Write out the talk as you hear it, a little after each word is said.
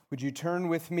Would you turn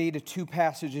with me to two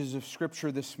passages of Scripture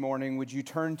this morning? Would you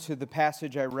turn to the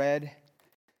passage I read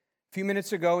a few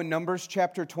minutes ago in Numbers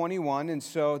chapter 21, and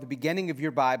so the beginning of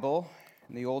your Bible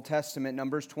in the Old Testament,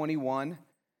 Numbers 21,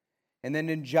 and then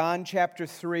in John chapter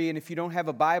 3, and if you don't have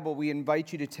a Bible, we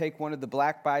invite you to take one of the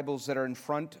black Bibles that are in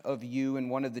front of you in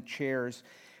one of the chairs.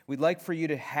 We'd like for you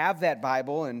to have that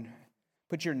Bible and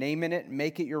put your name in it,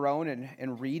 make it your own,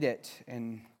 and read it,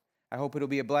 and I hope it'll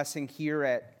be a blessing here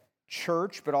at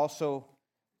church, but also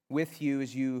with you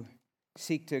as you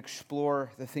seek to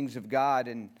explore the things of God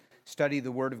and study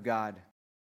the Word of God.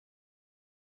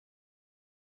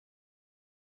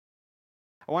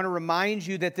 I want to remind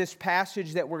you that this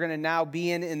passage that we're going to now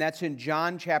be in, and that's in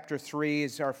John chapter 3,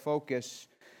 is our focus,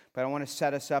 but I want to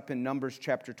set us up in Numbers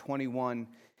chapter 21.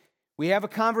 We have a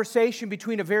conversation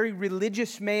between a very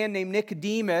religious man named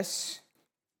Nicodemus,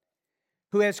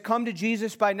 who has come to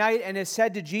Jesus by night and has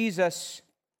said to Jesus,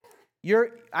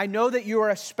 I know that you are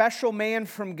a special man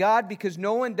from God because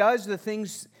no one does the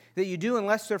things that you do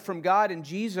unless they're from God. And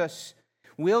Jesus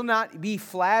will not be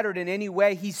flattered in any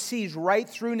way. He sees right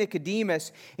through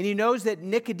Nicodemus, and he knows that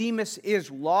Nicodemus is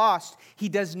lost. He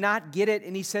does not get it,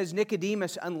 and he says,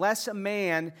 Nicodemus, unless a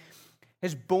man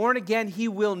is born again, he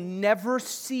will never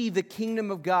see the kingdom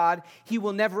of God. He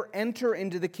will never enter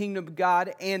into the kingdom of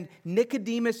God. And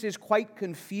Nicodemus is quite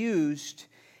confused.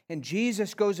 And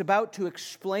Jesus goes about to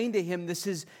explain to him this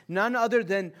is none other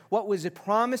than what was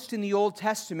promised in the Old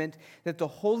Testament, that the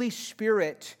Holy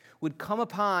Spirit would come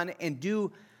upon and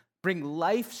bring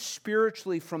life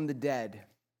spiritually from the dead.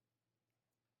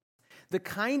 The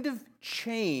kind of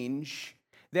change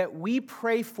that we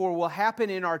pray for will happen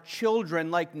in our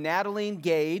children like Natalie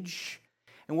Gage,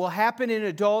 and will happen in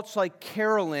adults like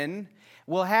Carolyn,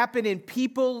 will happen in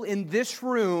people in this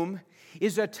room,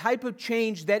 is a type of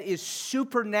change that is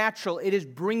supernatural. It is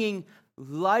bringing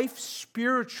life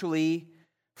spiritually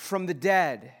from the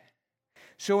dead.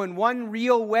 So in one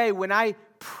real way, when I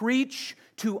preach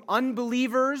to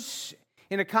unbelievers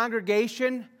in a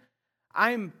congregation,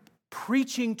 I'm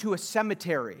preaching to a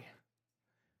cemetery,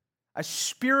 a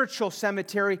spiritual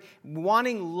cemetery,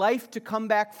 wanting life to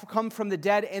come from the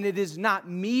dead, and it is not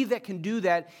me that can do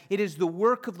that. It is the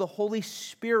work of the Holy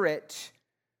Spirit.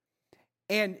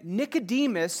 And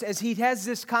Nicodemus, as he has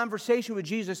this conversation with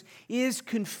Jesus, is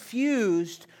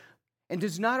confused and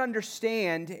does not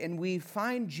understand, and we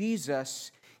find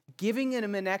Jesus giving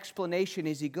him an explanation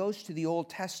as he goes to the Old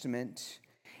Testament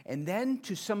and then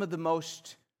to some of the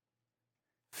most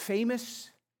famous,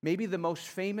 maybe the most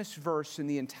famous verse in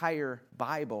the entire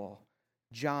Bible,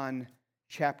 John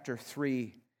chapter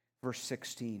 3, verse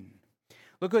 16.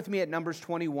 Look with me at Numbers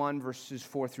 21, verses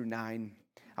 4 through 9.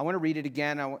 I want to read it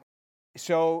again.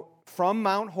 So from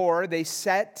Mount Hor, they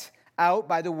set out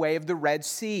by the way of the Red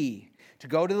Sea to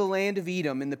go to the land of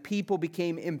Edom, and the people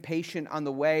became impatient on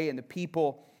the way, and the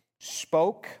people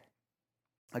spoke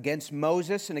against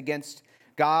Moses and against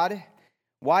God.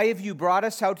 Why have you brought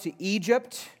us out to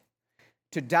Egypt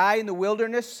to die in the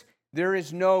wilderness? There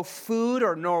is no food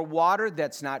or nor water.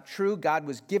 That's not true. God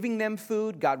was giving them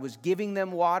food. God was giving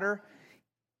them water.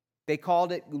 They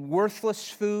called it worthless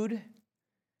food.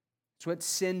 It's what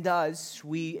sin does.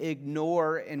 We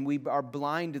ignore and we are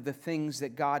blind to the things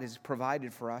that God has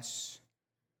provided for us.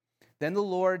 Then the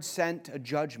Lord sent a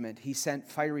judgment. He sent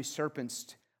fiery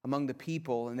serpents among the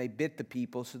people, and they bit the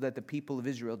people so that the people of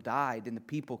Israel died. And the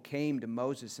people came to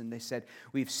Moses and they said,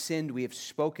 we've sinned, we have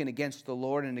spoken against the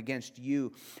Lord and against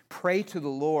you. Pray to the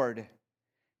Lord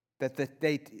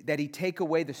that he take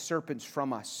away the serpents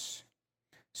from us.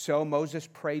 So Moses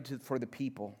prayed for the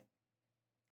people.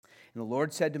 And the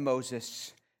Lord said to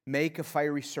Moses, make a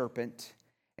fiery serpent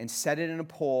and set it in a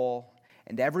pole,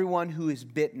 and everyone who is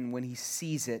bitten when he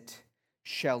sees it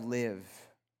shall live.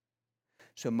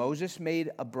 So Moses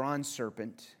made a bronze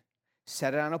serpent,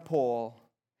 set it on a pole,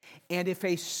 and if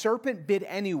a serpent bit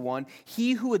anyone,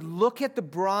 he who would look at the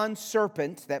bronze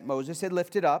serpent that Moses had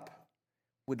lifted up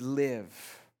would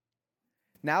live.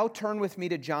 Now turn with me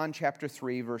to John chapter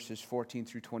 3, verses 14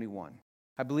 through 21.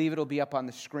 I believe it'll be up on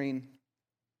the screen.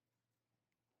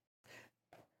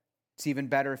 It's even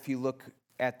better if you look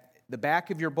at the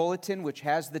back of your bulletin, which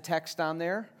has the text on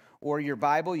there, or your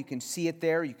Bible. You can see it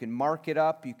there. You can mark it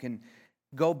up. You can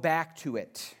go back to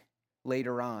it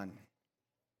later on.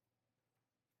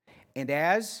 And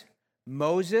as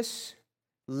Moses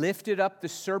lifted up the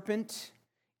serpent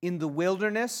in the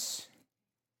wilderness,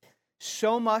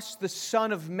 so must the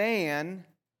Son of Man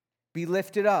be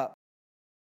lifted up,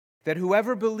 that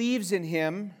whoever believes in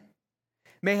him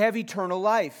may have eternal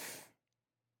life.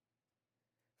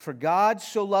 For God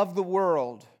so loved the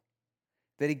world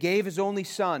that he gave his only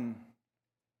Son,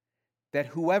 that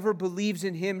whoever believes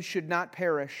in him should not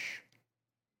perish,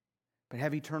 but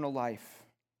have eternal life.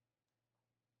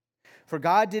 For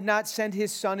God did not send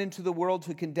his Son into the world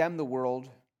to condemn the world,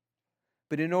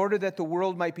 but in order that the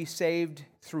world might be saved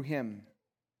through him.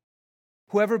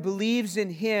 Whoever believes in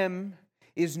him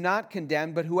is not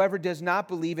condemned, but whoever does not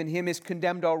believe in him is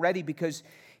condemned already, because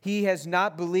he has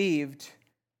not believed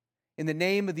in the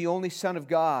name of the only Son of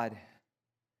God.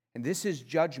 And this is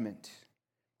judgment.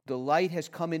 The light has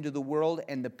come into the world,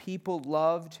 and the people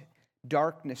loved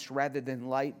darkness rather than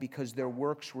light, because their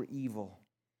works were evil.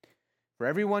 For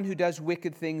everyone who does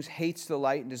wicked things hates the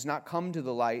light and does not come to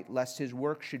the light, lest his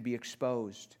work should be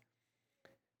exposed.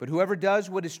 But whoever does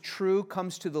what is true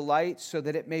comes to the light, so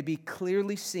that it may be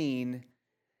clearly seen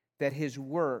that his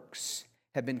works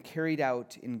have been carried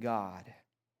out in God.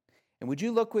 And would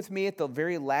you look with me at the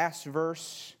very last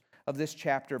verse of this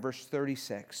chapter, verse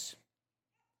 36.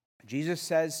 Jesus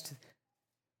says,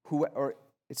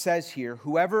 it says here,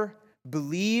 whoever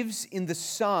believes in the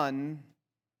Son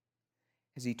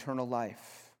has eternal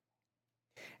life.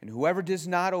 And whoever does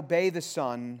not obey the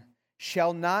Son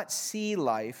shall not see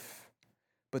life,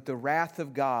 but the wrath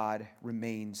of God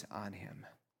remains on him.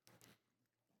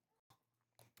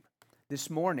 This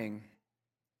morning,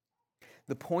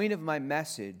 the point of my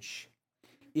message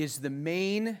is the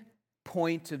main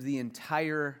point of the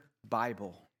entire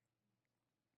Bible.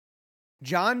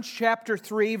 John chapter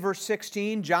 3, verse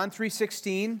 16, John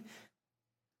 3:16,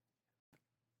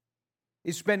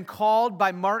 it's been called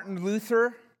by Martin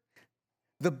Luther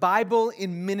the Bible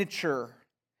in miniature.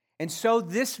 And so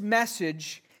this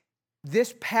message,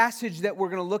 this passage that we're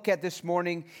going to look at this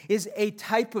morning, is a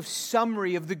type of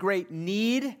summary of the great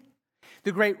need,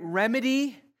 the great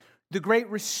remedy, the great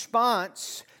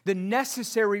response, the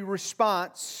necessary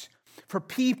response for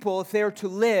people if they are to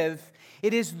live.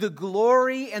 It is the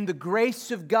glory and the grace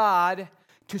of God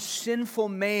to sinful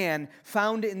man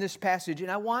found in this passage.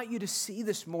 And I want you to see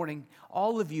this morning,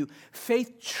 all of you,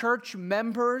 Faith Church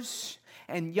members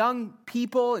and young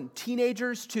people and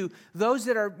teenagers, to those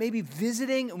that are maybe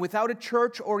visiting and without a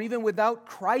church or even without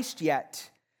Christ yet.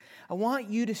 I want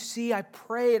you to see, I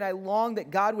pray and I long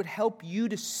that God would help you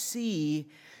to see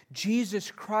Jesus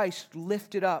Christ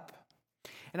lifted up.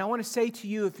 And I want to say to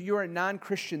you, if you're a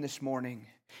non-Christian this morning,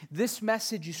 this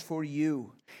message is for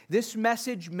you. This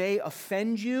message may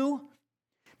offend you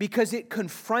because it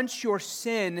confronts your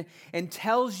sin and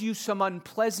tells you some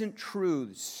unpleasant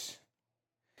truths.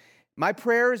 My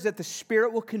prayer is that the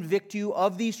Spirit will convict you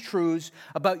of these truths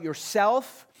about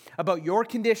yourself, about your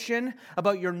condition,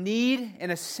 about your need,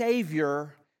 and a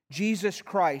Savior, Jesus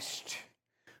Christ,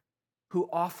 who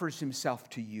offers himself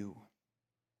to you.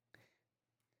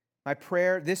 My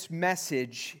prayer, this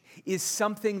message is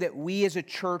something that we as a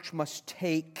church must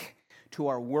take to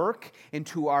our work,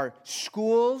 into our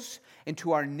schools,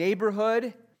 into our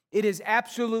neighborhood. It is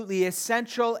absolutely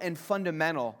essential and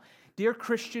fundamental. Dear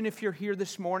Christian, if you're here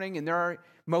this morning, and there are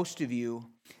most of you,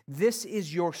 this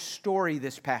is your story,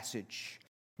 this passage.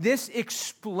 This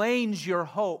explains your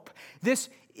hope. This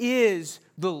is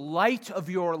the light of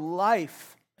your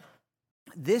life.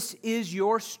 This is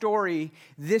your story.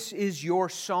 This is your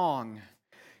song.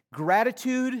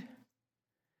 Gratitude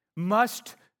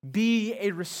must be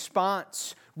a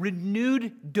response.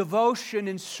 Renewed devotion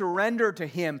and surrender to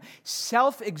Him.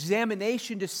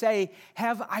 Self-examination to say,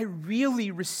 have I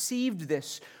really received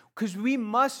this? Because we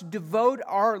must devote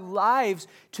our lives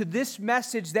to this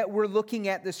message that we're looking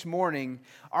at this morning.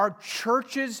 Our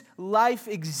church's life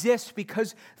exists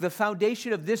because the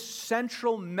foundation of this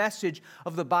central message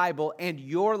of the Bible, and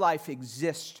your life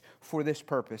exists for this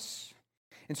purpose.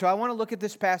 And so I want to look at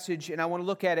this passage, and I want to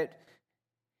look at it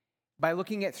by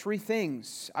looking at three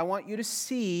things. I want you to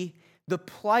see the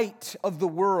plight of the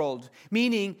world,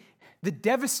 meaning the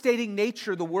devastating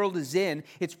nature the world is in.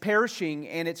 It's perishing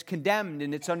and it's condemned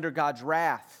and it's under God's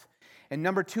wrath. And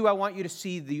number two, I want you to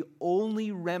see the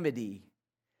only remedy.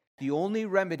 The only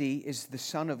remedy is the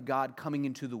Son of God coming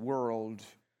into the world,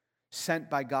 sent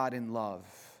by God in love.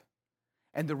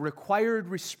 And the required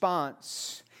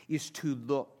response is to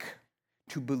look,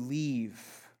 to believe,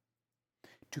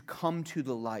 to come to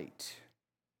the light.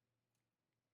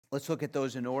 Let's look at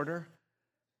those in order.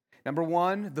 Number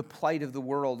one, the plight of the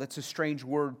world. That's a strange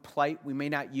word, plight. We may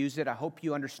not use it. I hope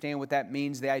you understand what that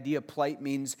means. The idea of plight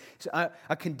means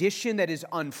a condition that is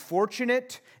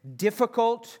unfortunate,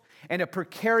 difficult, and a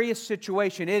precarious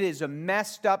situation. It is a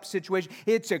messed up situation.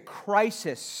 It's a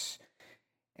crisis.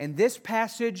 And this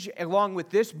passage, along with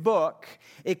this book,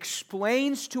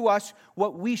 explains to us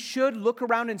what we should look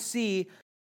around and see.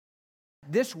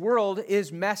 This world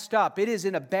is messed up. It is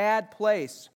in a bad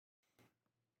place.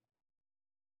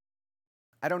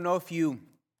 I don't know if you,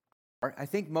 or I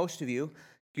think most of you,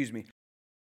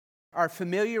 are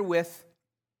familiar with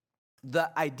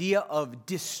the idea of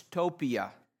dystopia.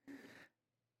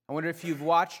 I wonder if you've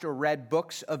watched or read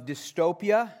books of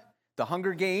dystopia. The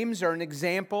Hunger Games are an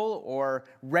example, or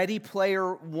Ready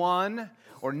Player One,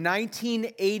 or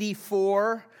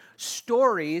 1984,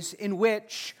 stories in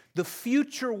which the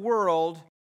future world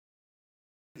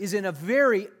is in a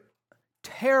very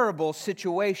terrible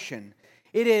situation.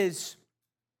 It is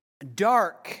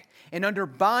dark and under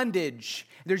bondage.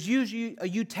 There's usually a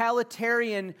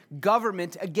utilitarian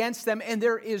government against them, and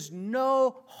there is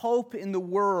no hope in the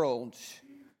world.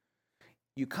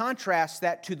 You contrast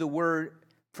that to the word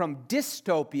from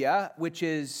dystopia, which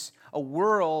is a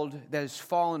world that has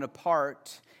fallen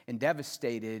apart and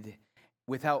devastated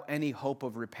without any hope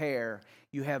of repair.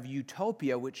 You have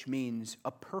utopia, which means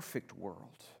a perfect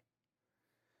world.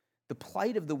 The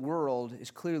plight of the world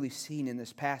is clearly seen in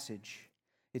this passage.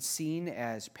 It's seen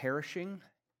as perishing.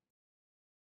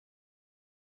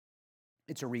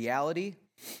 It's a reality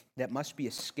that must be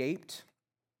escaped.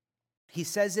 He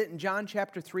says it in John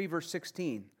chapter 3, verse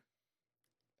 16.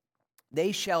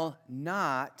 They shall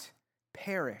not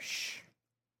perish.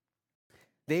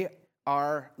 They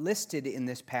are listed in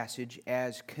this passage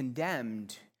as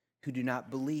condemned who do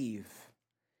not believe.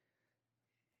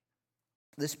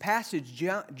 This passage,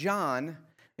 John,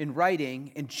 in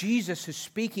writing, and Jesus is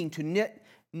speaking to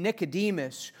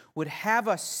Nicodemus, would have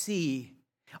us see,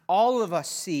 all of us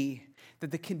see,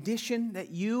 that the condition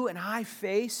that you and I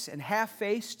face and have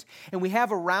faced and we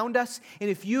have around us,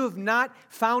 and if you have not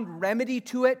found remedy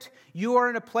to it, you are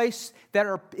in a place that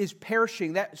is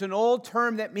perishing. That's an old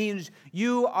term that means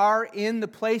you are in the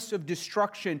place of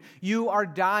destruction. You are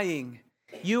dying.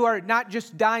 You are not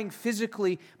just dying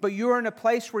physically, but you are in a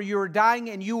place where you are dying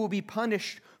and you will be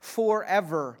punished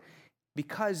forever,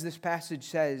 because this passage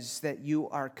says that you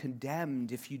are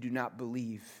condemned if you do not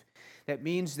believe. That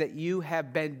means that you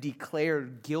have been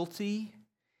declared guilty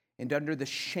and under the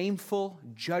shameful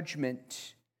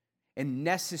judgment and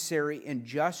necessary and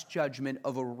just judgment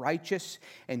of a righteous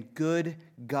and good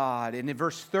God. And in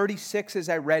verse 36, as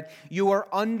I read, you are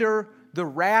under the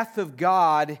wrath of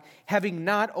God, having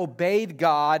not obeyed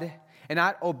God and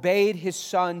not obeyed His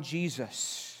Son,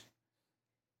 Jesus.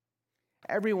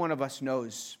 Every one of us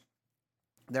knows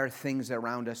there are things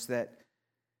around us that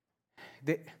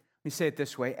let me say it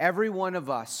this way. Every one of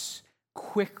us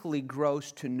quickly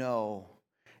grows to know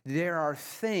there are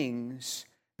things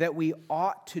that we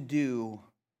ought to do,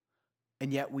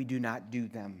 and yet we do not do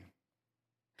them.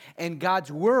 And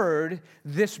God's Word,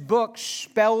 this book,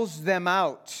 spells them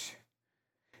out.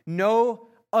 No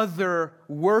other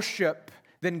worship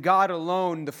than God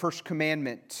alone, the first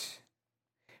commandment.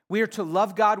 We are to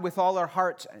love God with all our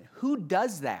hearts. Who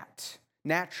does that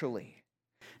naturally?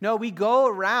 No, we go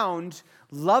around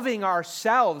loving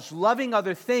ourselves, loving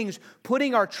other things,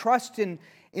 putting our trust in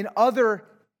other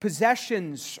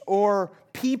possessions or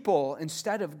people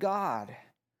instead of God.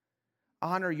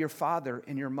 Honor your father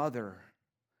and your mother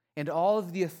and all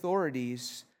of the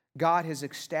authorities God has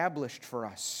established for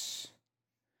us.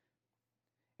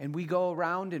 And we go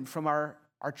around, and from our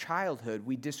childhood,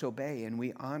 we disobey and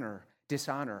we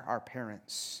dishonor our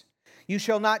parents. You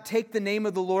shall not take the name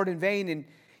of the Lord in vain, and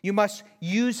you must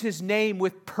use His name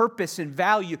with purpose and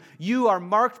value. You are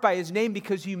marked by His name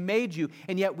because He made you,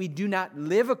 and yet we do not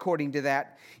live according to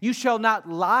that. You shall not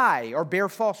lie or bear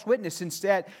false witness.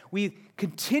 Instead, we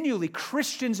continually,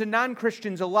 Christians and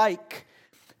non-Christians alike,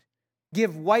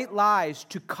 give white lies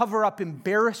to cover up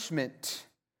embarrassment.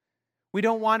 We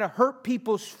don't want to hurt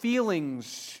people's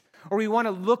feelings, or we want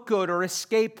to look good or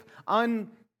escape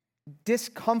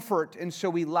discomfort, and so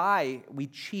we lie, we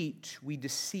cheat, we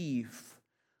deceive.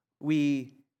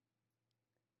 We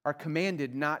are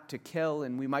commanded not to kill,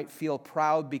 and we might feel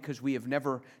proud because we have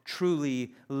never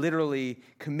truly, literally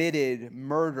committed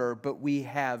murder, but we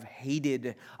have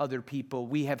hated other people.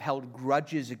 We have held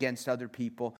grudges against other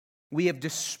people. We have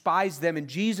despised them, and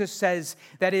Jesus says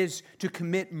that is to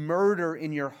commit murder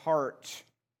in your heart.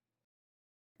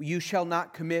 You shall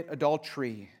not commit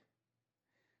adultery,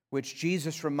 which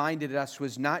Jesus reminded us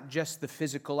was not just the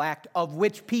physical act of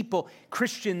which people,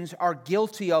 Christians, are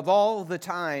guilty of all the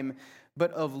time,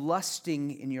 but of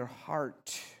lusting in your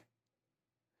heart.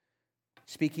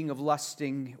 Speaking of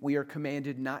lusting, we are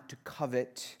commanded not to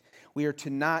covet. We are to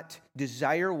not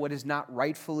desire what is not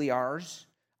rightfully ours,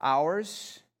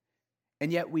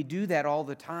 and yet we do that all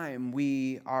the time.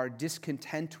 We are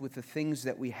discontent with the things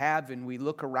that we have, and we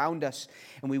look around us,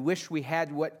 and we wish we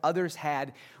had what others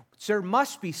had. There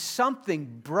must be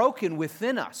something broken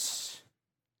within us.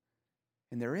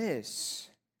 And there is.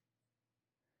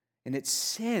 And it's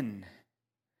sin.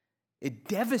 It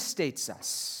devastates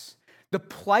us. The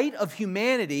plight of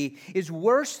humanity is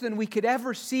worse than we could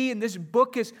ever see, and this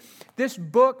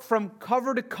book from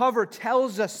cover to cover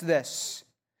tells us this.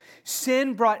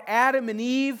 Sin brought Adam and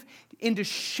Eve into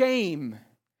shame,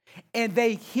 and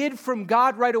they hid from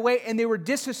God right away, and they were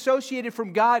disassociated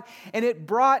from God, and it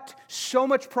brought so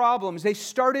much problems. They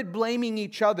started blaming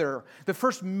each other. The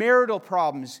first marital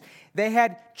problems. They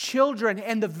had children,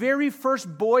 and the very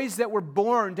first boys that were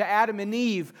born to Adam and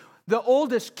Eve, the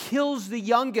oldest kills the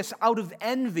youngest out of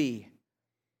envy.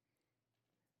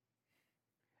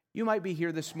 You might be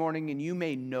here this morning, and you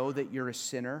may know that you're a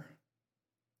sinner.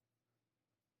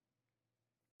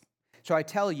 So I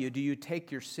tell you, do you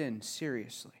take your sin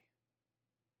seriously?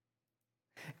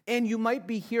 And you might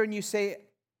be here and you say,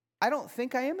 I don't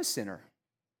think I am a sinner.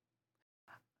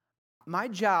 My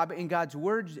job in God's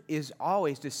word is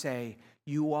always to say,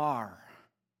 you are.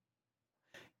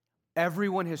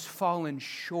 Everyone has fallen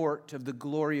short of the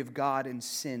glory of God and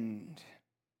sinned.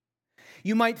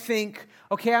 You might think,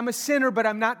 okay, I'm a sinner, but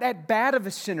I'm not that bad of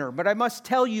a sinner. But I must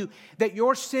tell you that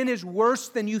your sin is worse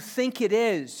than you think it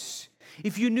is.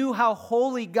 If you knew how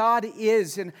holy God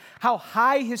is and how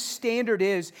high His standard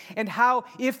is, and how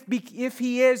if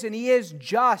He is, and He is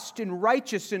just and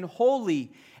righteous and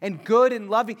holy and good and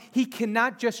loving, He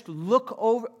cannot just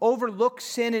overlook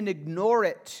sin and ignore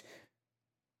it.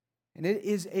 And it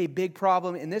is a big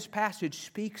problem, and this passage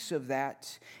speaks of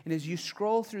that. And as you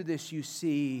scroll through this, you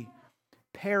see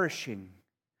perishing,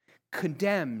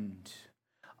 condemned,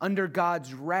 under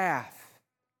God's wrath,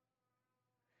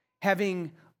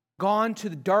 having gone to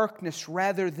the darkness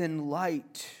rather than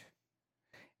light.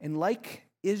 And like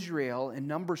Israel in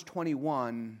Numbers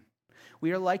 21,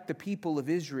 we are like the people of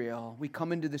Israel. We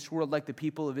come into this world like the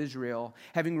people of Israel,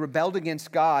 having rebelled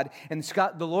against God. And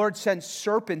the Lord sends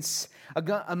serpents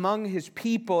among His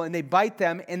people, and they bite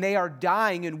them, and they are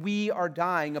dying, and we are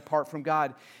dying apart from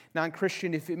God.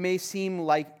 Non-Christian, if it may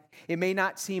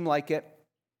not seem like it,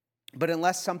 but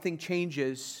unless something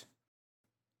changes,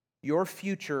 your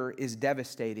future is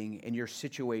devastating and your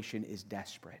situation is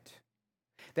desperate.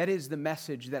 That is the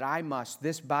message that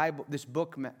this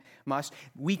book must,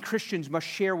 we Christians must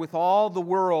share with all the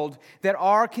world, that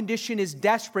our condition is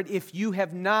desperate if you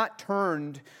have not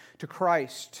turned to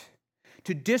Christ.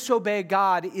 To disobey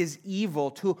God is evil.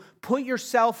 To put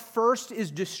yourself first is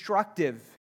destructive.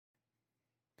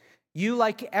 You,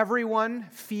 like everyone,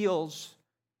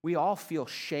 we all feel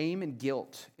shame and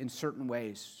guilt in certain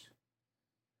ways.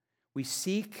 We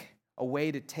seek a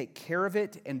way to take care of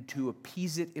it and to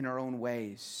appease it in our own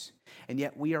ways. And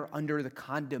yet we are under the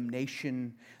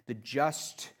condemnation, the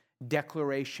just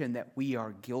declaration that we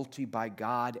are guilty by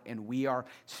God, and we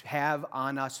have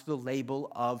on us the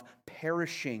label of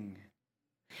perishing.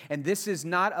 And this is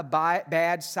not a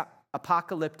bad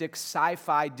apocalyptic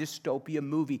sci-fi dystopia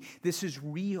movie. This is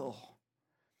real.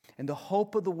 And the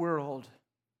hope of the world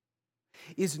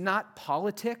is not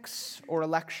politics or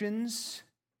elections.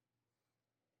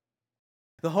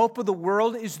 The hope of the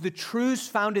world is the truths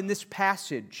found in this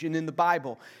passage and in the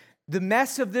Bible. The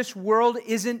mess of this world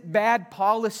isn't bad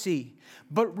policy,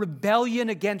 but rebellion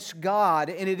against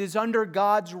God, and it is under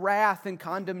God's wrath and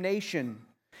condemnation.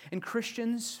 And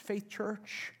Christians, Faith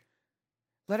Church,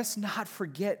 let us not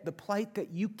forget the plight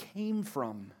that you came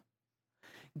from.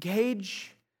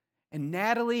 Gage and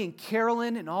Natalie and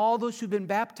Carolyn and all those who've been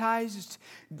baptized,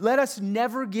 let us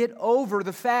never get over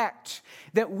the fact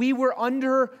that we were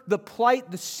under the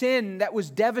plight, the sin that was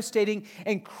devastating,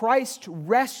 and Christ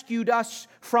rescued us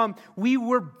from. We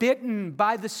were bitten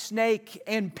by the snake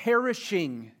and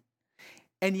perishing.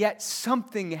 And yet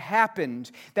something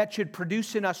happened that should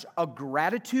produce in us a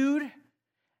gratitude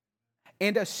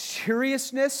and a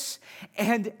seriousness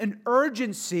and an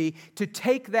urgency to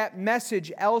take that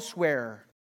message elsewhere.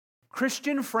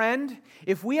 Christian friend,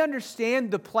 if we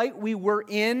understand the plight we were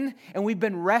in and we've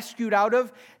been rescued out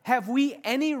of, have we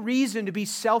any reason to be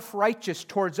self-righteous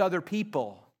towards other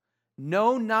people?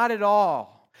 No, not at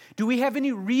all. Do we have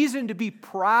any reason to be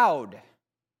proud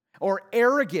or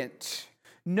arrogant?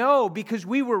 No, because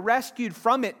we were rescued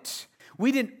from it.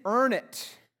 We didn't earn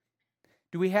it.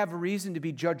 Do we have a reason to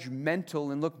be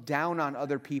judgmental and look down on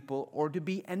other people or to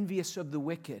be envious of the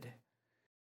wicked?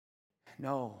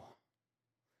 No.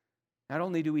 Not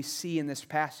only do we see in this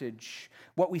passage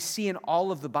what we see in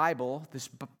all of the Bible, this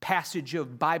passage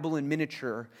of Bible in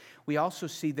miniature, we also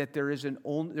see that there's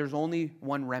only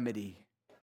one remedy.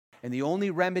 And the only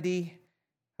remedy,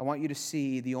 I want you to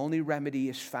see, the only remedy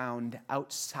is found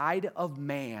outside of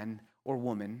man or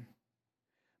woman,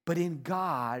 but in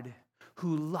God,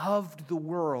 who loved the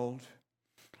world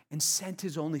and sent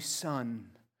His only Son,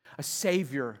 a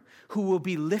Savior who will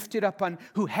be lifted up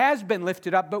who has been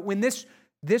lifted up, but when this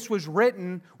was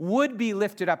written, would be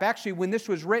lifted up. Actually, when this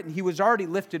was written, he was already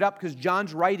lifted up because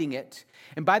John's writing it.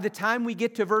 And by the time we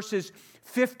get to verses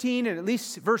 15 and at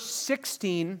least verse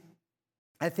 16,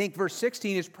 I think verse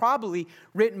 16 is probably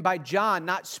written by John,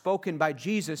 not spoken by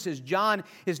Jesus, as John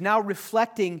is now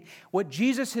reflecting what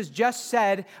Jesus has just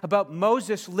said about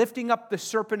Moses lifting up the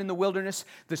serpent in the wilderness.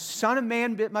 The Son of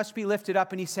Man must be lifted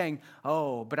up. And he's saying,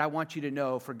 oh, but I want you to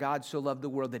know, for God so loved the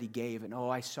world that he gave. And oh,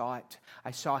 I saw it.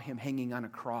 I saw him hanging on a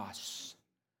cross.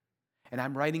 And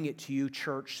I'm writing it to you,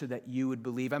 church, so that you would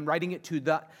believe. I'm writing it to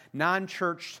the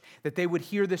non-church, that they would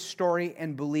hear this story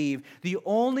and believe. The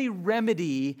only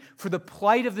remedy for the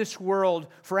plight of this world,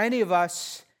 for any of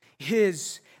us,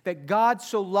 is that God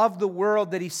so loved the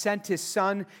world that he sent his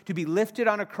Son to be lifted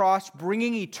on a cross,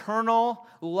 bringing eternal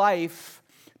life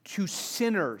to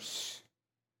sinners.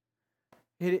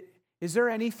 Is there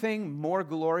anything more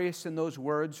glorious than those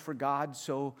words, for God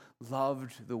so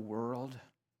loved the world?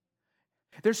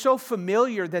 They're so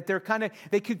familiar that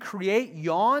they could create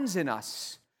yawns in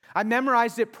us. I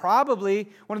memorized it probably,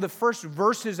 one of the first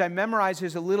verses I memorized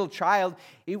as a little child.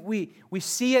 We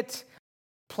see it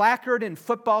placard in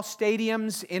football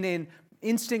stadiums and in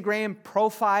Instagram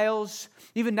profiles.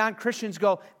 Even non-Christians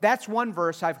go, that's one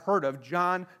verse I've heard of,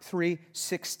 John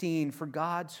 3:16. For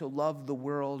God so loved the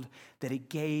world that he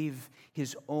gave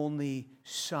his only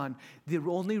Son. The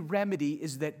only remedy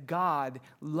is that God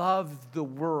loved the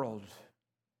world.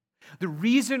 The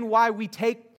reason why we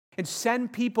take and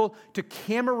send people to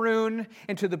Cameroon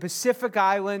and to the Pacific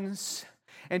Islands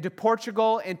and to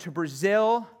Portugal and to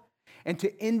Brazil and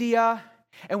to India,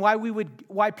 and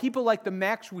why people like the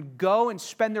Macs would go and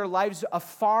spend their lives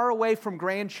far away from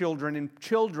grandchildren and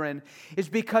children, is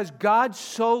because God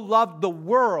so loved the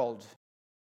world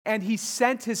and he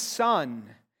sent his Son.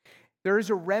 There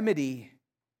is a remedy.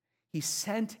 He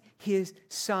sent his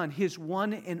Son, his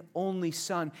one and only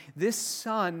Son. This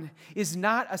Son is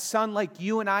not a son like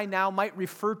you and I now might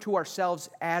refer to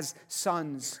ourselves as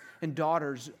sons and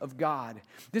daughters of God.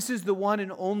 This is the one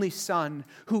and only Son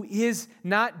who is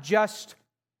not just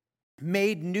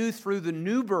made new through the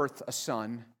new birth, a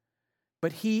son,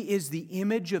 but he is the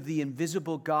image of the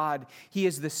invisible God. He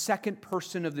is the second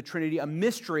person of the Trinity, a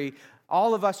mystery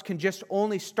all of us can just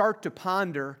only start to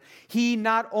ponder. He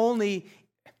not only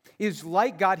is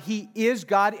like God, he is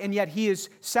God, and yet he is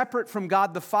separate from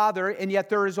God the Father, and yet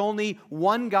there is only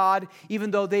one God,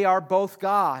 even though they are both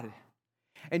God.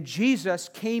 And Jesus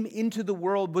came into the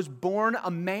world, was born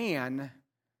a man,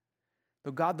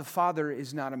 though God the Father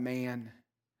is not a man.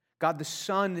 God the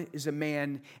Son is a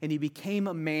man, and he became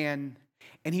a man,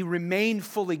 and he remained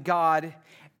fully God.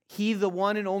 He, the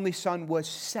one and only Son, was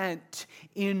sent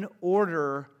in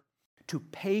order to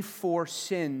pay for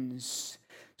sins,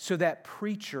 so that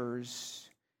preachers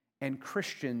and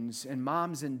Christians and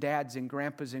moms and dads and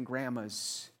grandpas and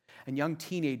grandmas and young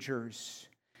teenagers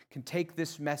can take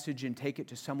this message and take it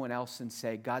to someone else and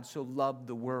say, God so loved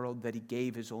the world that he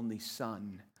gave his only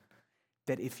Son,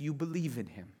 that if you believe in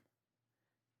him,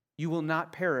 you will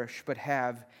not perish but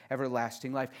have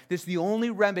everlasting life. The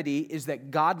only remedy is that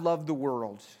God loved the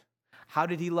world. How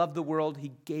did he love the world?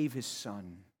 He gave his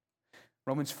Son.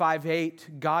 Romans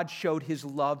 5:8, God showed his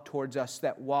love towards us,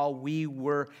 that while we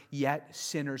were yet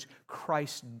sinners,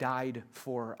 Christ died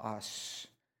for us.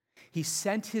 He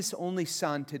sent his only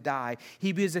Son to die.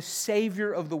 He is a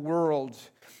Savior of the world.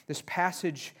 This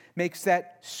passage makes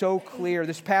that so clear.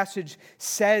 This passage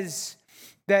says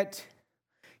that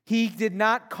he did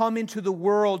not come into the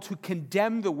world to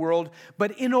condemn the world,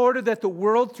 but in order that the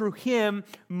world through him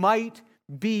might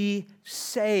be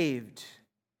saved.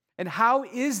 And how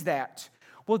is that?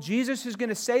 Well, Jesus is going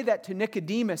to say that to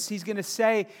Nicodemus. He's going to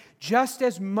say, just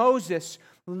as Moses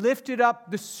lifted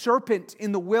up the serpent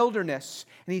in the wilderness,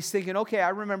 and he's thinking, okay, I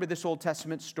remember this Old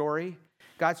Testament story.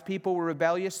 God's people were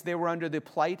rebellious. They were under the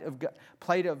plight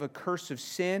of a curse of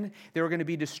sin. They were going to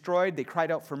be destroyed. They cried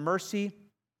out for mercy.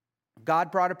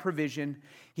 God brought a provision.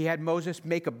 He had Moses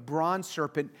make a bronze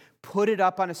serpent, put it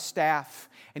up on a staff,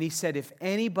 and he said, if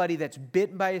anybody that's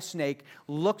bitten by a snake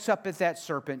looks up at that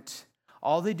serpent,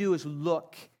 all they do is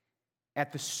look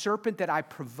at the serpent that I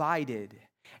provided,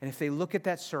 and if they look at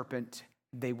that serpent,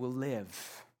 they will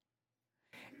live.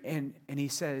 And he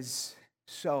says,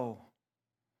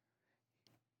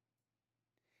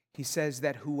 he says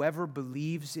that whoever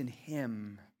believes in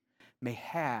him may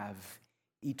have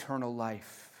eternal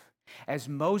life. As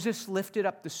Moses lifted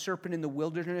up the serpent in the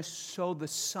wilderness, so the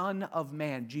Son of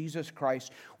Man, Jesus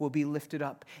Christ, will be lifted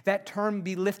up. That term,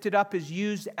 be lifted up, is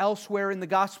used elsewhere in the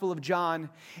Gospel of John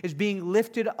as being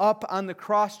lifted up on the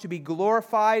cross to be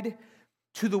glorified,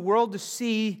 to the world to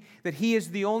see that he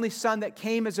is the only Son that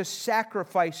came as a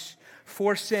sacrifice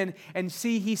for sin. And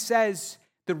see, he says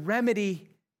the remedy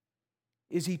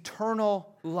is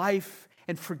eternal life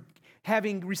and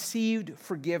having received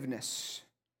forgiveness.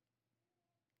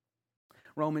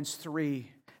 Romans 3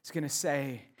 is going to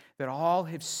say that all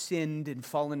have sinned and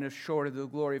fallen short of the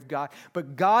glory of God.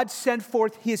 But God sent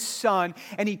forth his Son,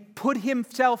 and he put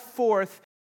himself forth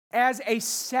as a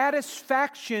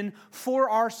satisfaction for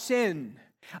our sin,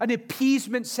 an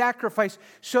appeasement sacrifice,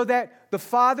 so that the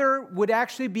Father would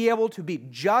actually be able to be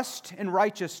just in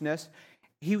righteousness,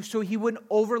 so he wouldn't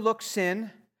overlook sin.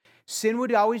 Sin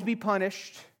would always be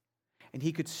punished, and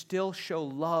he could still show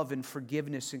love and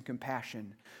forgiveness and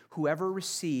compassion. Whoever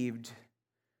received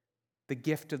the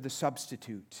gift of the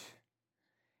substitute.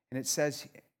 And it says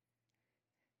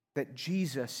that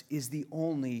Jesus is the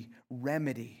only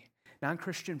remedy.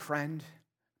 Non-Christian friend,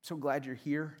 I'm so glad you're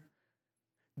here.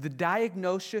 The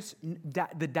diagnosis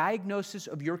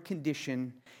of your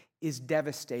condition is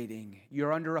devastating.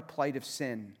 You're under a plight of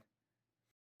sin.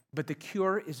 But the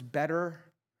cure is better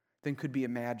than could be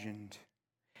imagined.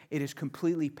 It is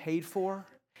completely paid for.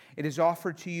 It is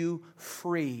offered to you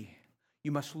free.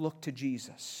 You must look to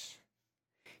Jesus.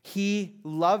 He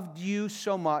loved you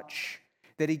so much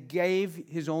that he gave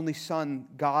his only Son,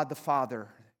 God the Father,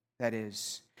 that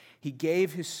is. He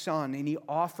gave his Son, and he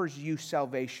offers you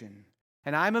salvation.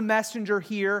 And I'm a messenger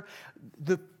here.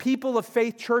 The people of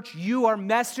Faith Church, you are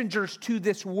messengers to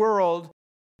this world.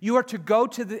 You are to go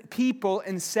to the people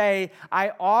and say,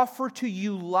 I offer to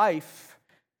you life.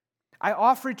 I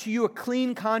offer to you a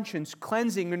clean conscience,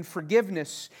 cleansing and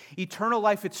forgiveness, eternal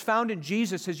life. It's found in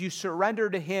Jesus as you surrender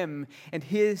to him and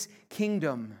his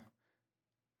kingdom.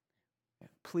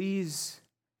 Please,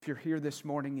 if you're here this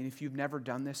morning and if you've never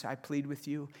done this, I plead with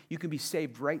you. You can be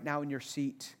saved right now in your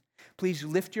seat. Please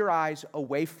lift your eyes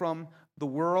away from the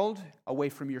world, away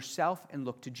from yourself, and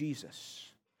look to Jesus.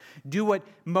 Do what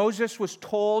Moses was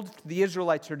told the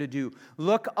Israelites are to do.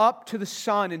 Look up to the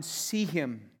Son and see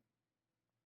him.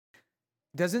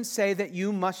 It doesn't say that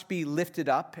you must be lifted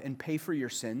up and pay for your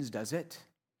sins, does it?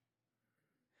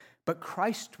 But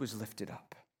Christ was lifted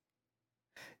up.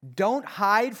 Don't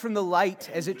hide from the light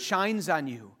as it shines on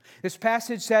you. This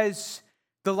passage says,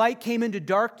 the light came into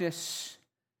darkness,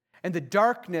 and the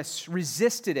darkness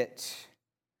resisted it.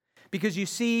 Because you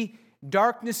see,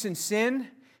 darkness and sin,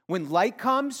 when light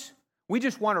comes, we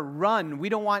just want to run. We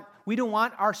don't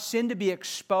want our sin to be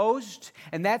exposed.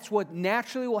 And that's what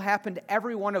naturally will happen to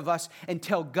every one of us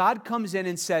until God comes in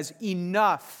and says,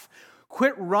 enough.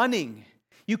 Quit running.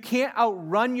 You can't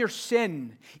outrun your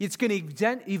sin. It's going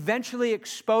to eventually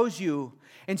expose you.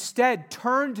 Instead,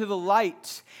 turn to the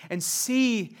light and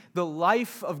see the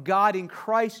life of God in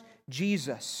Christ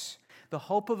Jesus. The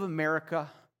hope of America,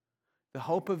 the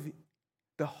hope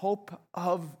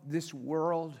of this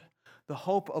world, the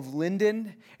hope of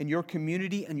Linden and your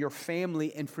community and your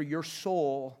family and for your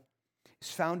soul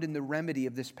is found in the remedy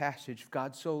of this passage.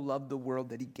 God so loved the world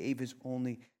that he gave his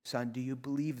only Son. Do you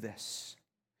believe this?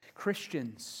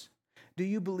 Christians, do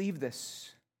you believe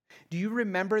this? Do you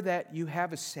remember that you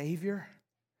have a Savior?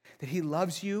 That he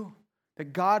loves you?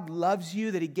 That God loves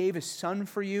you, that he gave his Son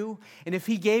for you? And if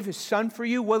he gave his Son for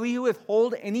you, will he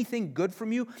withhold anything good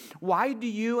from you? Why do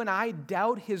you and I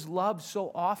doubt his love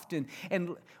so often?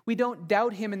 And we don't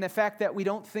doubt him in the fact that we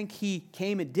don't think he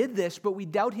came and did this, but we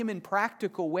doubt him in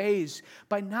practical ways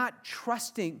by not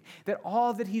trusting that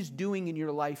all that he's doing in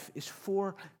your life is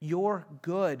for your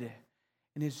good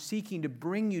and is seeking to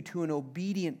bring you to an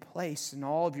obedient place in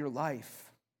all of your life.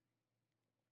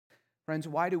 Friends,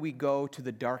 why do we go to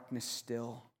the darkness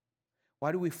still?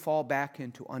 Why do we fall back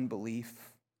into unbelief?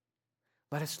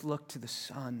 Let us look to the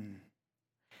Son.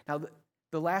 Now,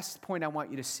 the last point I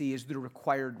want you to see is the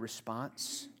required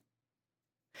response.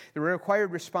 The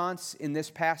required response in this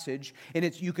passage,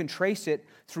 and you can trace it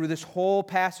through this whole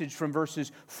passage from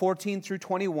verses 14 through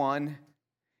 21,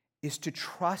 is to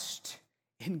trust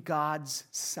in God's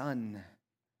Son,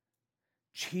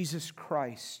 Jesus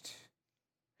Christ,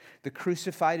 the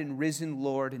crucified and risen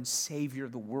Lord and Savior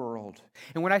of the world.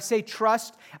 And when I say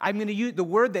trust, I'm going to use the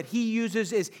word that he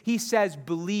uses is, he says,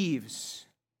 believes.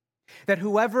 That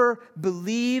whoever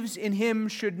believes in him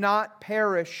should not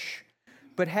perish,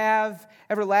 but have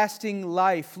everlasting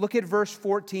life. Look at verse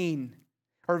 14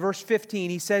 or verse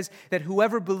 15. He says that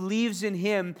whoever believes in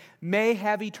him may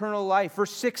have eternal life.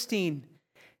 Verse 16.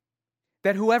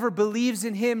 That whoever believes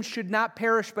in him should not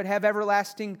perish but have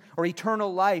everlasting or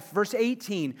eternal life. Verse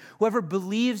 18, whoever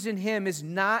believes in him is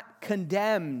not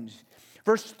condemned.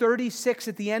 Verse 36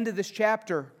 at the end of this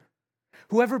chapter,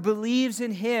 whoever believes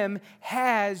in him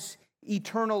has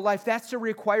eternal life. That's a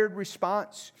required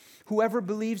response. Whoever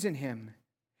believes in him.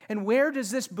 And where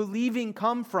does this believing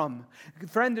come from?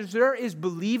 Friend, there is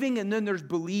believing and then there's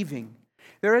believing.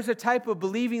 There is a type of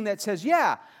believing that says,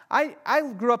 yeah,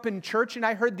 I grew up in church and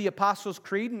I heard the Apostles'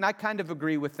 Creed and I kind of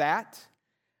agree with that.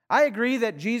 I agree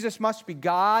that Jesus must be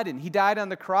God and he died on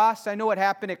the cross. I know what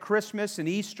happened at Christmas and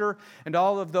Easter and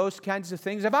all of those kinds of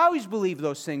things. I've always believed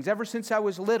those things ever since I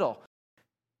was little.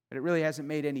 But it really hasn't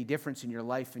made any difference in your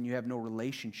life and you have no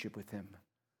relationship with him.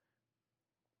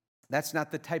 That's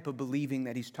not the type of believing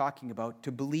that he's talking about.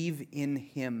 To believe in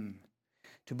him.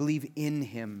 To believe in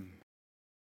him.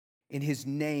 In his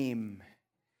name.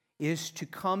 Is to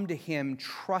come to him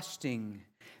trusting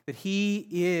that he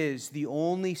is the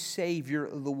only Savior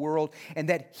of the world and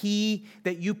that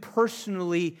you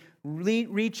personally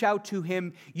reach out to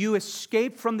him. You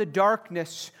escape from the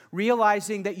darkness,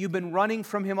 realizing that you've been running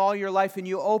from him all your life, and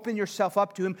you open yourself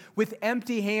up to him with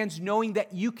empty hands, knowing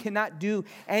that you cannot do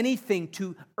anything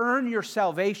to earn your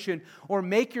salvation or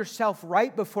make yourself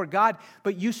right before God,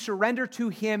 but you surrender to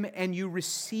him and you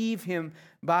receive him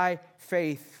by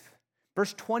faith.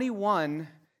 Verse 21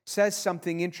 says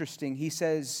something interesting. He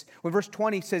says, verse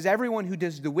 20 says, everyone who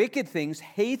does the wicked things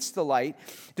hates the light,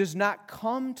 does not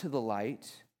come to the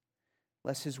light,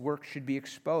 lest his work should be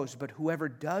exposed. But whoever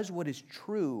does what is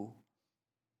true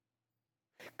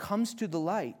comes to the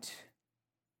light,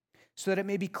 so that it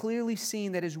may be clearly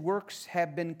seen that his works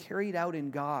have been carried out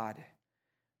in God.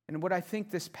 And what I think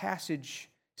this passage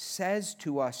says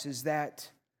to us is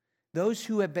that those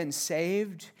who have been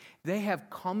saved, they have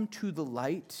come to the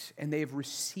light and they have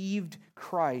received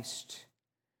Christ.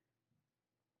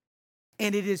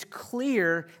 And it is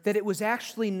clear that it was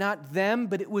actually not them,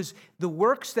 but it was the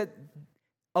works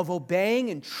of obeying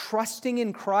and trusting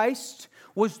in Christ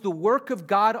was the work of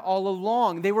God all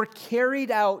along. They were carried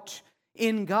out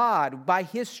in God by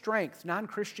his strength.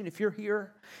 Non-Christian, if you're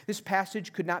here, this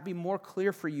passage could not be more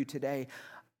clear for you today.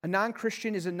 A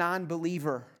non-Christian is a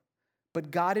non-believer. But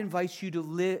God invites you to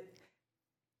live.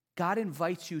 God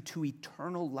invites you to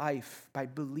eternal life by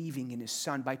believing in his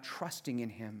Son, by trusting in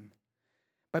him,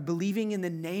 by believing in the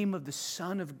name of the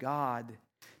Son of God,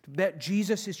 that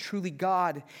Jesus is truly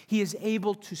God. He is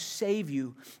able to save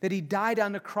you, that he died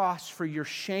on the cross for your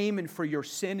shame and for your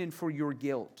sin and for your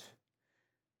guilt.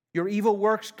 Your evil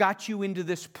works got you into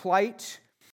this plight,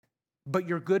 but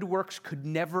your good works could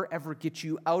never, ever get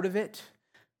you out of it.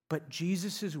 But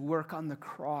Jesus' work on the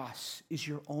cross is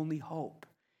your only hope.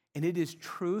 And it is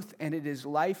truth and it is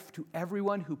life to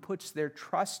everyone who puts their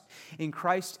trust in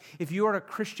Christ. If you are a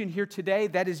Christian here today,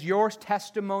 that is your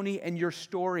testimony and your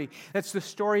story. That's the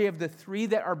story of the 3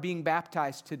 that are being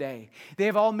baptized today. They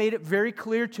have all made it very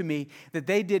clear to me that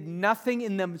they did nothing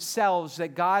in themselves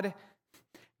that God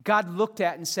looked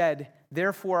at and said,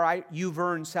 therefore you've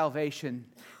earned salvation.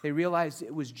 They realized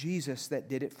it was Jesus that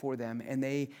did it for them, and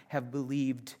they have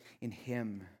believed in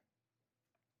him.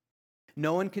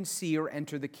 No one can see or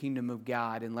enter the kingdom of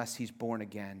God unless he's born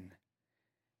again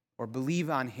or believe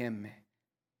on him.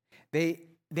 They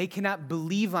cannot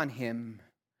believe on him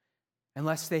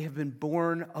unless they have been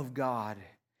born of God.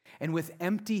 And with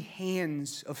empty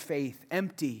hands of faith,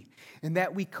 empty, and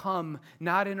that we come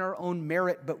not in our own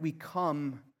merit, but we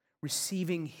come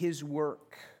receiving his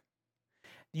work.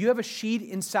 You have a sheet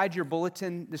inside your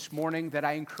bulletin this morning that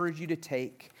I encourage you to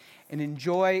take and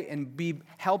enjoy and be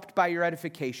helped by your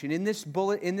edification. In this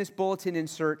bulletin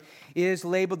insert is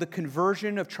labeled The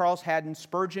Conversion of Charles Haddon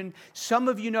Spurgeon. Some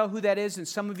of you know who that is and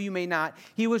some of you may not.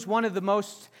 He was one of the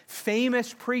most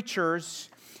famous preachers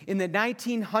in the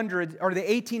 1900s or the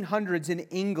 1800s in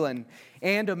England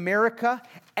and America.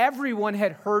 Everyone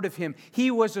had heard of him.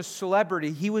 He was a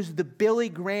celebrity. He was the Billy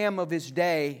Graham of his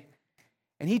day.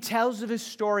 And he tells of his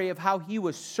story of how he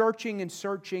was searching and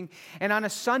searching. And on a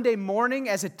Sunday morning,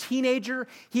 as a teenager,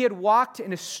 he had walked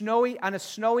on a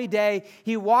snowy day.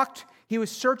 He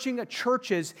was searching at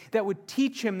churches that would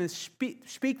teach him to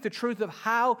speak the truth of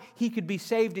how he could be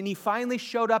saved. And he finally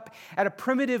showed up at a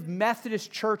primitive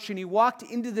Methodist church. And he walked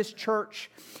into this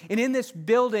church. And in this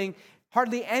building,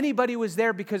 hardly anybody was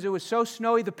there because it was so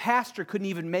snowy, the pastor couldn't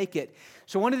even make it.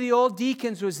 So one of the old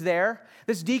deacons was there.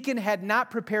 This deacon had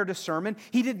not prepared a sermon.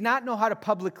 He did not know how to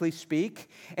publicly speak.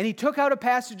 And he took out a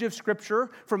passage of Scripture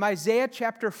from Isaiah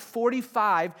chapter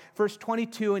 45, verse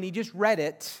 22, and he just read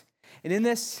it. And in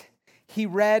this, he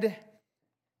read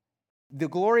the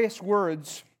glorious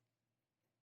words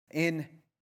in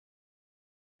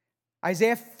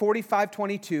Isaiah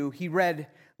 45:22. He read,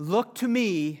 "Look to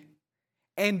me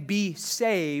and be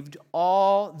saved,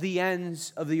 all the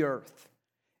ends of the earth."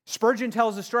 Spurgeon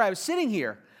tells the story. I was sitting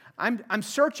here I'm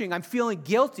searching. I'm feeling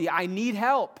guilty. I need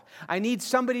help. I need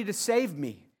somebody to save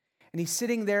me. And he's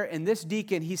sitting there, and this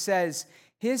deacon, he says,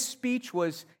 his speech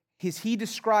was, he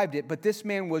described it, but this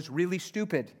man was really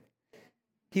stupid.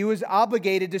 He was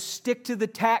obligated to stick to the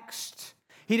text.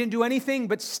 He didn't do anything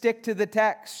but stick to the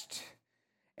text.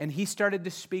 And he started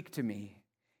to speak to me.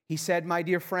 He said, my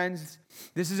dear friends,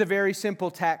 this is a very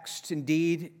simple text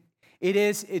indeed.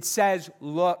 It says,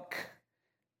 look.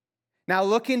 Now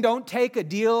looking don't take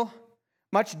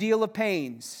much deal of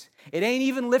pains. It ain't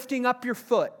even lifting up your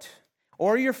foot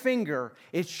or your finger.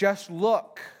 It's just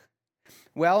look.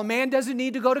 Well, a man doesn't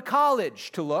need to go to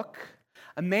college to look.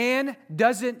 A man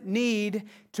doesn't need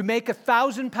to make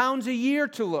 1,000 pounds a year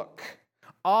to look.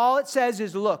 All it says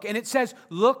is look. And it says,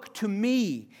 look to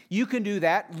me. You can do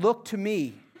that. Look to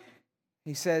me.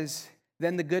 He says,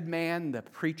 then the good man, the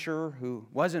preacher who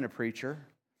wasn't a preacher,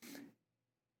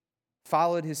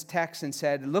 followed his text and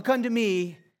said, look unto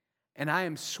me, and I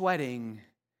am sweating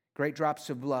great drops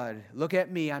of blood. Look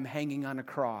at me, I'm hanging on a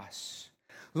cross.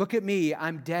 Look at me,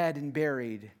 I'm dead and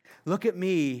buried. Look at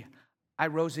me, I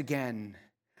rose again.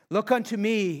 Look unto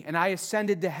me, and I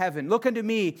ascended to heaven. Look unto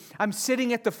me, I'm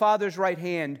sitting at the Father's right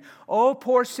hand. Oh,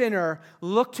 poor sinner,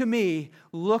 look to me,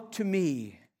 look to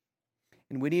me.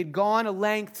 And when he had gone a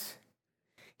length,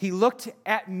 he looked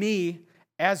at me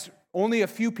as only a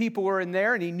few people were in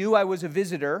there, and he knew I was a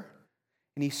visitor,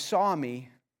 and he saw me,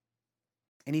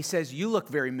 and he says, you look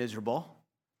very miserable.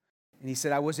 And he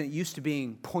said, I wasn't used to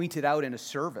being pointed out in a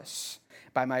service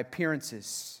by my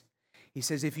appearances. He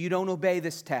says, if you don't obey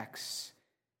this text,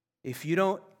 if you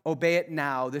don't obey it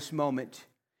now, this moment,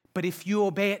 but if you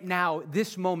obey it now,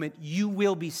 this moment, you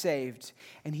will be saved.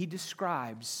 And he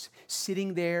describes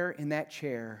sitting there in that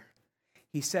chair.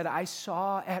 He said, I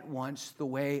saw at once the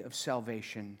way of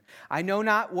salvation. I know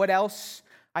not what else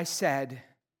I said,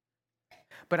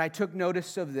 but I took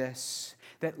notice of this,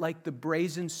 that like the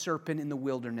brazen serpent in the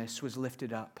wilderness was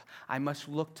lifted up, I must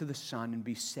look to the Son and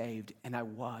be saved. And I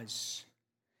was.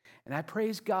 And I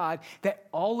praise God that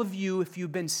all of you, if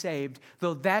you've been saved,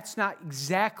 though that's not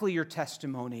exactly your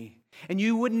testimony, and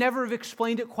you would never have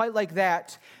explained it quite like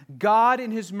that, God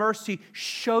in His mercy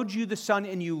showed you the Son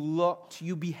and you looked,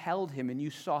 you beheld Him and you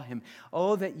saw Him.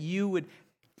 Oh, that you would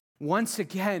once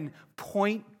again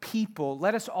point people,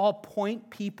 let us all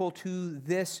point people to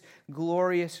this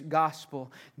glorious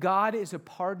gospel. God is a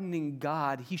pardoning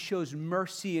God. He shows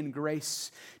mercy and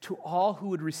grace to all who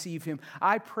would receive Him.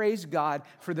 I praise God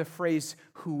for the phrase,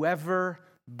 whoever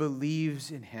believes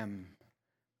in Him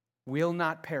will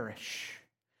not perish.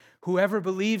 Whoever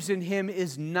believes in Him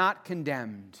is not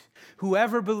condemned.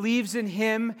 Whoever believes in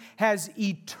Him has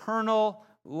eternal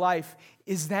life.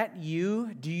 Is that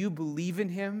you? Do you believe in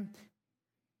Him?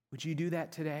 Would you do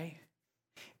that today?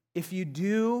 If you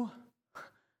do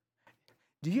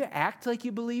you act like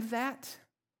you believe that?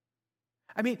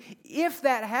 I mean, if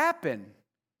that happened,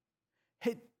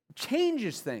 it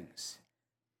changes things.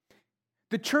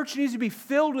 The church needs to be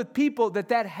filled with people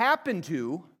that happened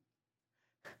to,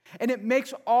 and it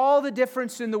makes all the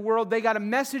difference in the world. They got a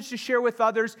message to share with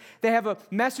others. They have a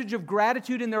message of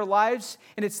gratitude in their lives,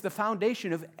 and it's the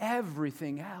foundation of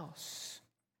everything else.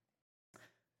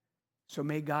 So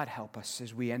may God help us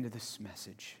as we end this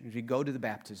message, as we go to the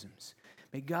baptisms.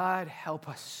 May God help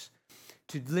us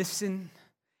to listen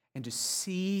and to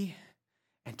see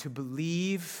and to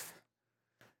believe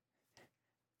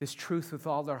this truth with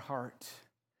all our heart,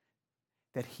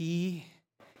 that He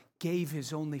gave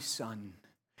His only Son,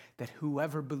 that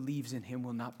whoever believes in Him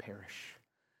will not perish,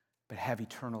 but have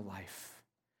eternal life.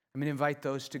 I'm going to invite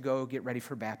those to go get ready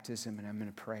for baptism, and I'm going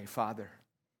to pray. Father,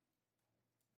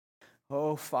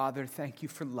 oh, Father, thank You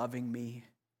for loving me.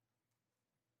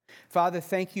 Father,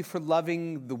 thank You for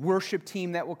loving the worship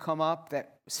team that will come up,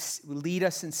 that will lead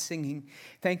us in singing.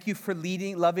 Thank You for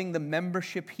loving the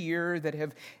membership here, that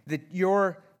have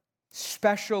Your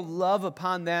special love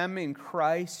upon them in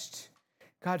Christ.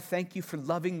 God, thank You for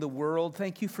loving the world.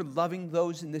 Thank You for loving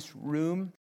those in this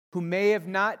room who may have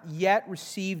not yet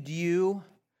received You,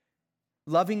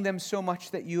 loving them so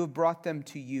much that You have brought them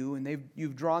to You, and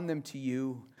You've drawn them to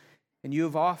You, and You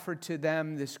have offered to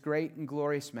them this great and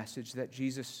glorious message that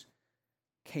Jesus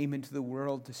came into the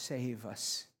world to save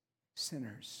us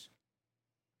sinners.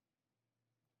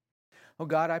 Oh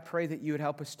God, I pray that You would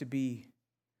help us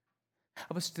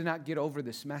to not get over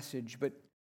this message, but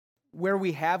where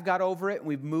we have got over it and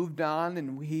we've moved on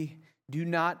and we do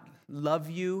not love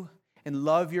You and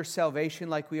love Your salvation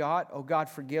like we ought, oh God,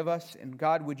 forgive us. And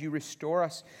God, would You restore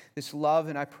us this love?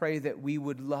 And I pray that we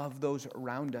would love those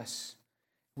around us.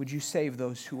 Would You save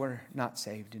those who are not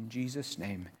saved? In Jesus'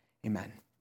 name, amen.